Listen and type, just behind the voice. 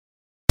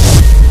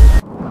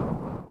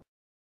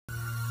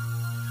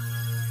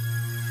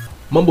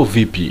Mambo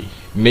vipi?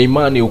 Na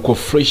imani uko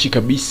fresh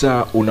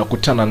kabisa,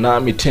 unakutana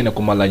nami tena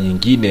kwa mara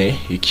nyingine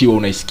ikiwa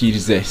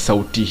unaisikiliza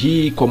sauti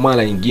hii kwa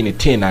mara nyingine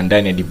tena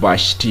ndani ya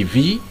Dbash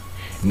TV,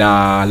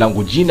 na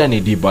langu jina ni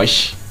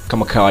Dbash.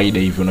 Kama kawaida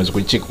hivyo unaweza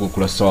kunicheka kwa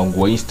ukurasa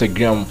wangu wa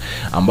Instagram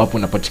ambapo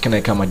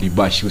unapatikana kama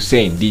Dbash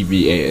Hussein,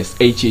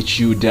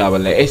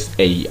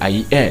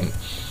 DBASHUSSAIN.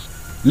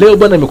 Leo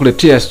bwana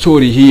nimekuletea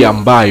story hii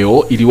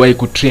ambayo iliwahi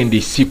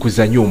kutrendi siku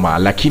za nyuma,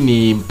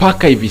 lakini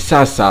mpaka hivi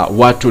sasa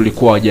watu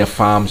walikuwa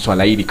hawajafahamu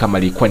swala hili kama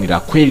lilikuwa ni la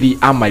kweli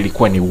ama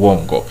ilikuwa ni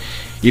uongo.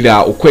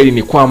 Ila ukweli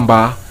ni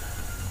kwamba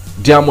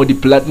Diamond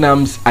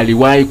Platnumz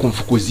aliwahi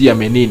kumfukuzia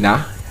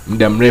Menina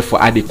muda mrefu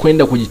hadi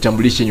kwenda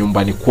kujitambulisha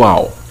nyumbani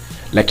kwao,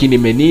 lakini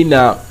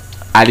Menina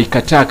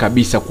alikataa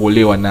kabisa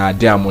kuolewa na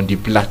Diamond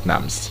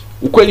Platnumz.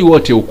 Ukweli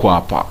wote uko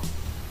hapa.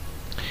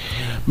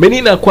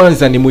 Menina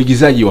kwanza ni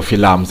mwigizaji wa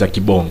filamu za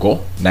kibongo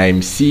na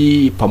MC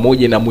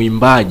pamoja na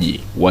muimbaji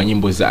wa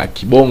nyimbo za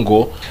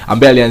kibongo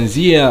ambaye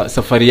alianzia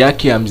safari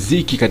yake ya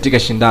muziki katika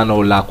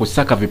shindano la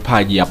kusaka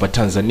vipaji hapa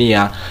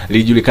Tanzania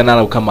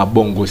lilijulikanalo kama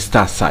Bongo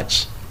Star Search.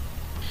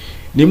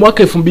 Ni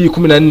mwaka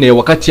 2014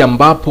 wakati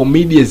ambapo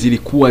media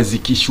zilikuwa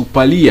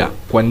zikishupalia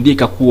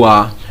kuandika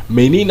kuwa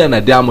Menina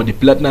na Diamond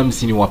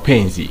Platnumz ni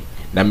wapenzi,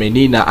 na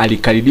Menina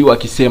alikaririwa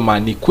akisema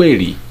ni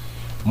kweli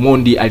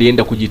Mondi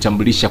alienda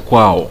kujitambulisha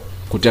kwao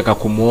kutaka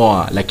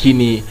kumuoa,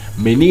 lakini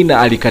Menina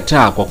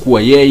alikataa kwa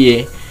kuwa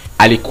yeye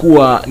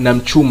alikuwa na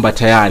mchumba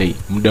tayari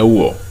muda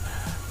huo.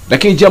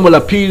 Lakini jambo la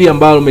pili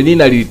ambalo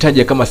Menina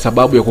alilitaja kama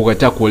sababu ya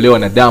kukataa kuolewa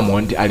na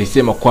Diamond,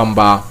 alisema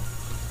kwamba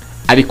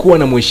alikuwa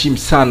na mheshimu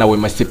sana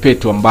Wema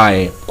Sepetu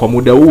ambaye kwa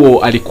muda huo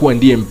alikuwa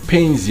ndiye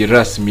mpenzi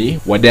rasmi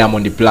wa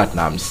Diamond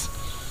Platnumz.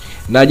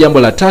 Na jambo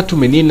la tatu,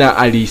 Menina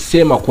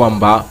alisema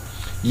kwamba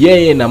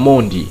yeye na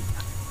Mondi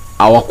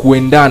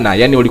hawakuendana,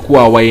 yani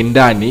walikuwa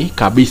hawaendani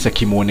kabisa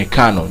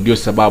kimuonekano, ndio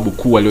sababu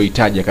kuu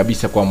aliyoitaja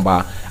kabisa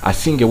kwamba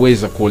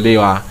asingeweza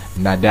kuolewa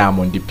na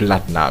Diamond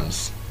Platnumz.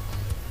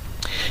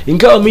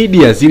 Ingawa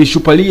media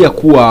zilishupalia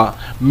kuwa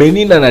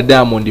Menina na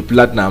Diamond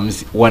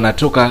Platnumz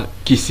wanatoka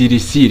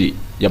kisirisiri,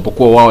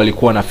 japokuwa wao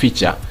walikuwa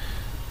wanaficha,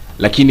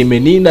 lakini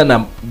Menina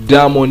na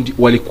Diamond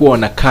walikuwa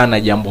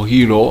wanakana jambo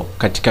hilo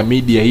katika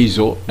media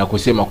hizo na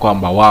kusema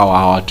kwamba wao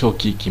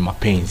hawatoki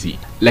kimapenzi.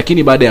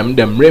 Lakini baada ya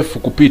muda mrefu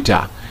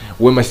kupita,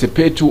 Wema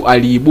Sepetu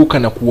aliibuka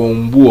na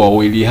kuwaumbua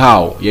wawili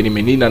hao, yani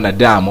Menina na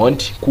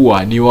Diamond,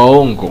 kuwa ni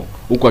waongo,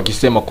 huku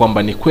akisema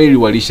kwamba ni kweli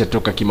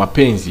walishatoka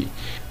kimapenzi.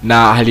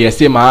 Na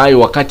aliyasema hayo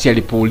wakati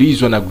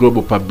alipoulizwa na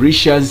Global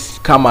Publishers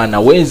kama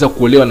anaweza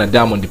kuolewa na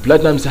Diamond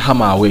Platnumz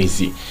ama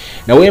hawezi.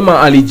 Na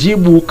Wema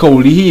alijibu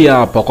kauli hii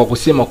hapa kwa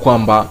kusema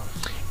kwamba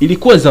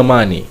ilikuwa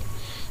zamani,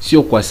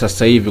 sio kwa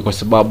sasa hivi, kwa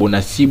sababu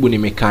Nasibu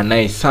nimekaa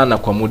naye sana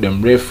kwa muda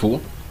mrefu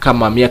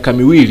kama miaka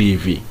 2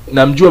 hivi.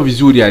 Namjua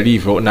vizuri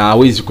alivyo na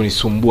hawezi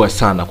kunisumbua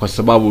sana, kwa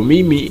sababu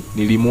mimi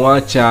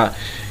nilimwacha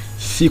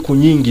siku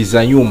nyingi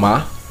za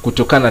nyuma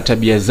kutokana na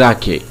tabia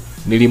zake.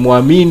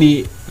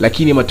 Nilimwamini,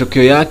 lakini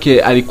matokeo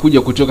yake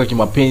alikuja kutoka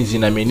kimapenzi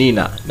na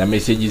Menina na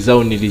meseji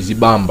zao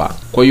nilizibamba.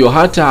 Kwa hiyo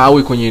hata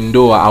awe kwenye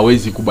ndoa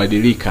hawezi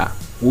kubadilika,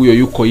 huyo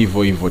yuko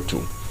hivyo hivyo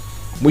tu.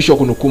 Mwisho wa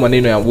kunukuu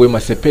maneno ya Wema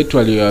Sepetu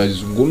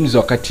aliyozungumza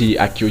wakati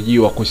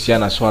akiojiwa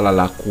kuhusiana swala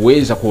la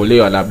kuweza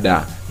kuolewa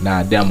labda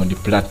na Diamond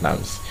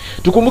Platnumz.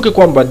 Tukumbuke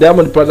kwamba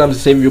Diamond Platnumz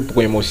sasa hivi yupo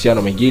kwenye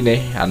mahusiano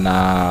mengine,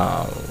 ana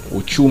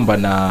uchumba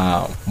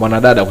na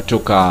mwanadada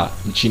kutoka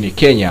nchini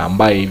Kenya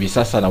ambaye hivi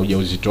sasa na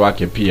ujauzito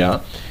wake pia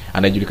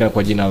anajulikana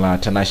kwa jina la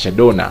Tanasha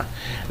Donna.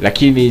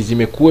 Lakini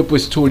zimekuwepo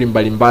story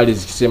mbalimbali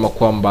zikisema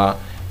kwamba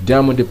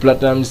Diamond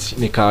Platnumz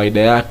ni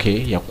kawaida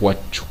yake ya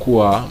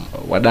kuwachukua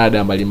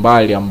wadada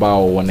mbalimbali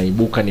ambao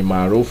wanaibuka ni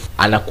maarufu,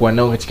 anakuwa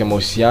nao katika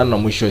mahusiano na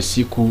mwisho wa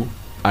siku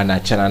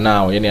anaachana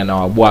nao, yani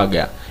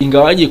anawabwaga.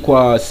 Ingawaje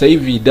kwa sasa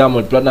hivi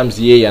Diamond Platnumz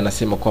yeye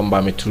anasema kwamba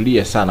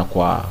ametulia sana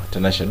kwa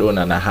Tanasha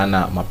Donna na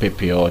hana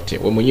mapepe yote.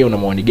 Wewe mwenyewe una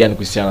maoni gani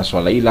kuhusiana na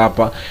swala hili?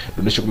 Hapa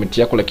dondosha comment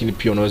yako, lakini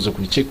pia unaweza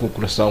kunicheck kwa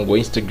ukurasa wangu wa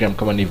Instagram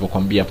kama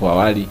nilivyokuambia hapo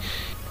awali,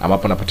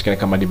 ambapo napatikana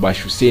kama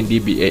Dbash Hussein,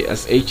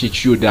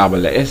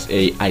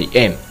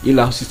 DBASHUSSAIN.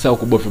 Ila usisahau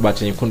kubofya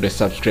button nyekundu ya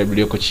subscribe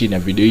iliyoko chini ya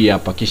video hii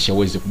hapa, kisha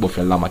uweze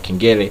kubofya alama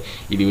kengele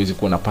ili uweze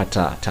kuwa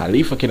unapata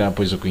taarifa kila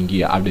ninapoweza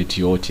kuingia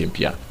update yote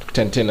mpya.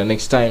 Tukutane tena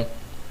next time.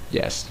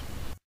 Yes.